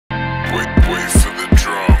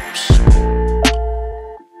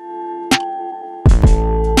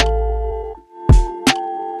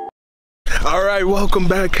Alright, welcome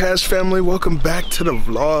back, cast family. Welcome back to the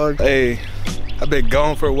vlog. Hey, I've been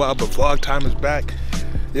gone for a while, but vlog time is back.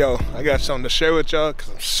 Yo, I got something to share with y'all because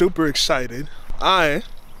I'm super excited. I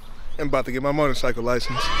am about to get my motorcycle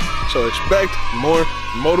license, so expect more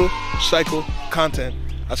motorcycle content.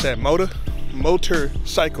 I said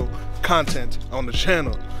motorcycle content on the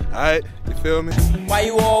channel. Alright, you feel me? Why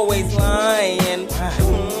you always lying?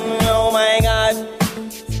 Oh my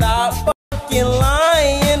God, stop fucking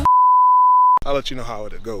lying. I'll let you know how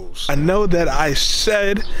it goes. I know that I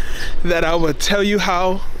said that I would tell you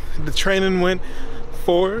how the training went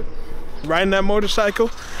for riding that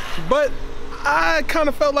motorcycle, but I kind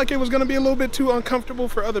of felt like it was gonna be a little bit too uncomfortable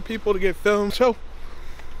for other people to get filmed, so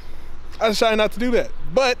I decided not to do that.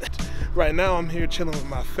 But right now I'm here chilling with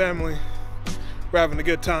my family. We're having a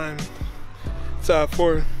good time. It's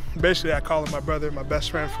for basically I call him my brother, my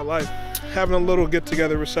best friend for life. Having a little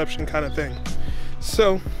get-together reception kind of thing.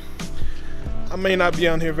 So I may not be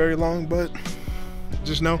on here very long, but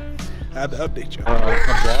just know I had to update you.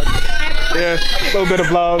 Yeah, a little bit of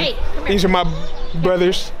vlog. Hey, these are my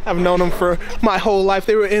brothers. I've known them for my whole life.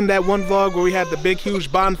 They were in that one vlog where we had the big,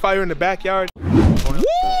 huge bonfire in the backyard. Woo!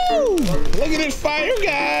 Look at this fire,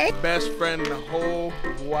 guy. Best friend in the whole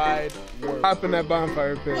wide world. Hop in that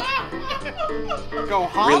bonfire pit. Go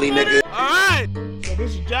hop. Really, nigga? All right. So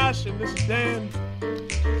this is Josh and this is Dan. All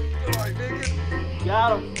right, nigga.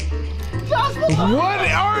 Got him. What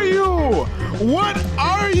are you? What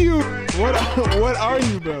are you? What are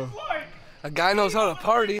you, bro? A guy knows how to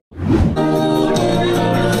party.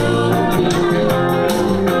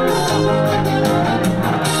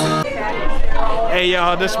 Hey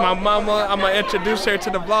y'all, this is my mama. I'm gonna introduce her to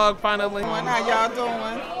the vlog finally. How y'all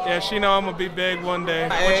doing? Yeah, she know I'm gonna be big one day.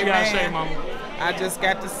 What you gotta say, mama? I just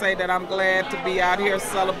got to say that I'm glad to be out here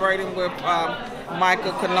celebrating with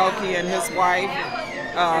Michael Kanoki and his wife.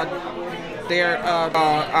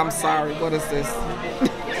 I'm sorry, what is this?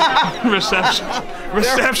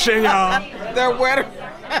 Reception, y'all. Their wedding.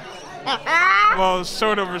 Well,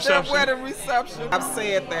 sort of reception. Their wedding reception. I've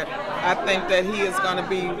said that I think that he is going to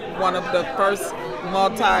be one of the first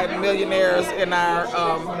multi-millionaires in our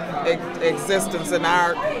existence, in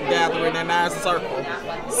our gathering, in our circle.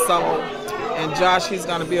 So, and Josh, he's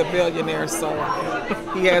going to be a billionaire, so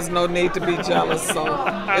he has no need to be jealous. So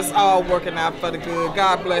it's all working out for the good.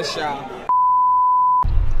 God bless y'all.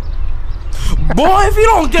 Boy, if you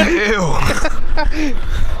don't get Ew.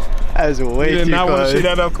 That was way too close. You did not want to see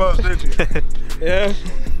that up close, did you? Yeah.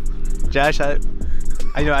 Josh, I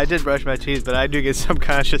know I did brush my teeth, but I do get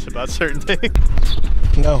subconscious about certain things.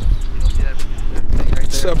 No.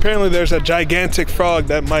 So apparently there's a gigantic frog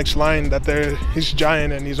that Mike's lying that he's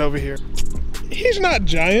giant and he's over here. He's not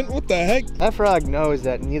giant. What the heck? That frog knows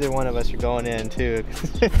that neither one of us are going in too.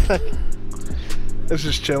 It's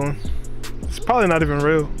just chilling. It's probably not even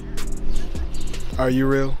real. Are you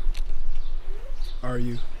real? Are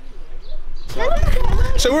you?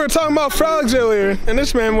 So we were talking about frogs earlier, and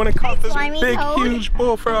this man went and caught this big, huge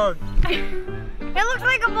bullfrog. It looks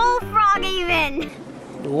like a bullfrog even.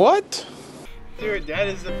 What? Dude, that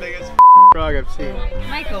is the biggest frog I've seen.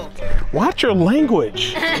 Michael. Watch your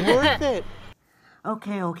language. Worth it.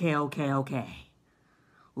 Okay.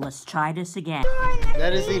 Let's try this again.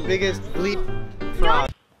 That is the biggest bleep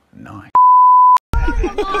frog. No.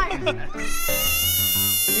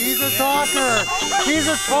 He's a talker. He's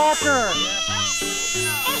a talker.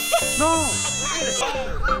 No.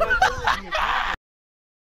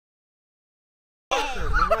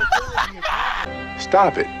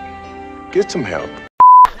 Stop it. Get some help.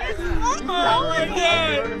 Oh my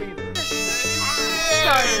God.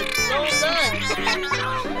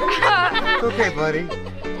 It's okay, buddy.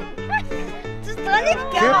 Just let it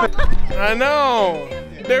go. I know.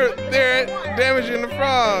 They're damaging the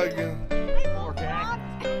frog.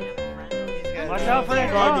 Watch out for that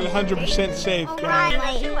frog. Frog is 100% safe.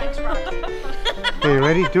 Hey,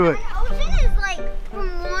 ready? Do it. The ocean is like from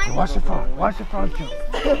one. Watch the frog. Watch the frog jump.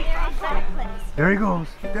 There he goes.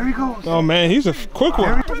 There he goes. Oh man, he's a quick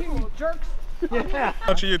one. Yeah.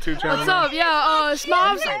 Watch your YouTube channel. What's up? Yeah,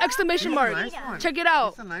 Smobs exclamation mark. Check it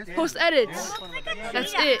out. Post edits.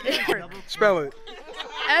 That's it. Spell it.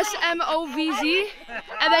 SMOVZ,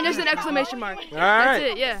 and then just an exclamation mark. All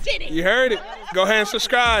right. That's it, yeah. You heard it. Go ahead and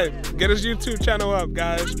subscribe. Get his YouTube channel up,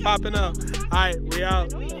 guys. Popping up. All right, we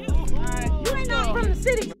out. You're not from the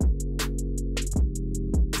city.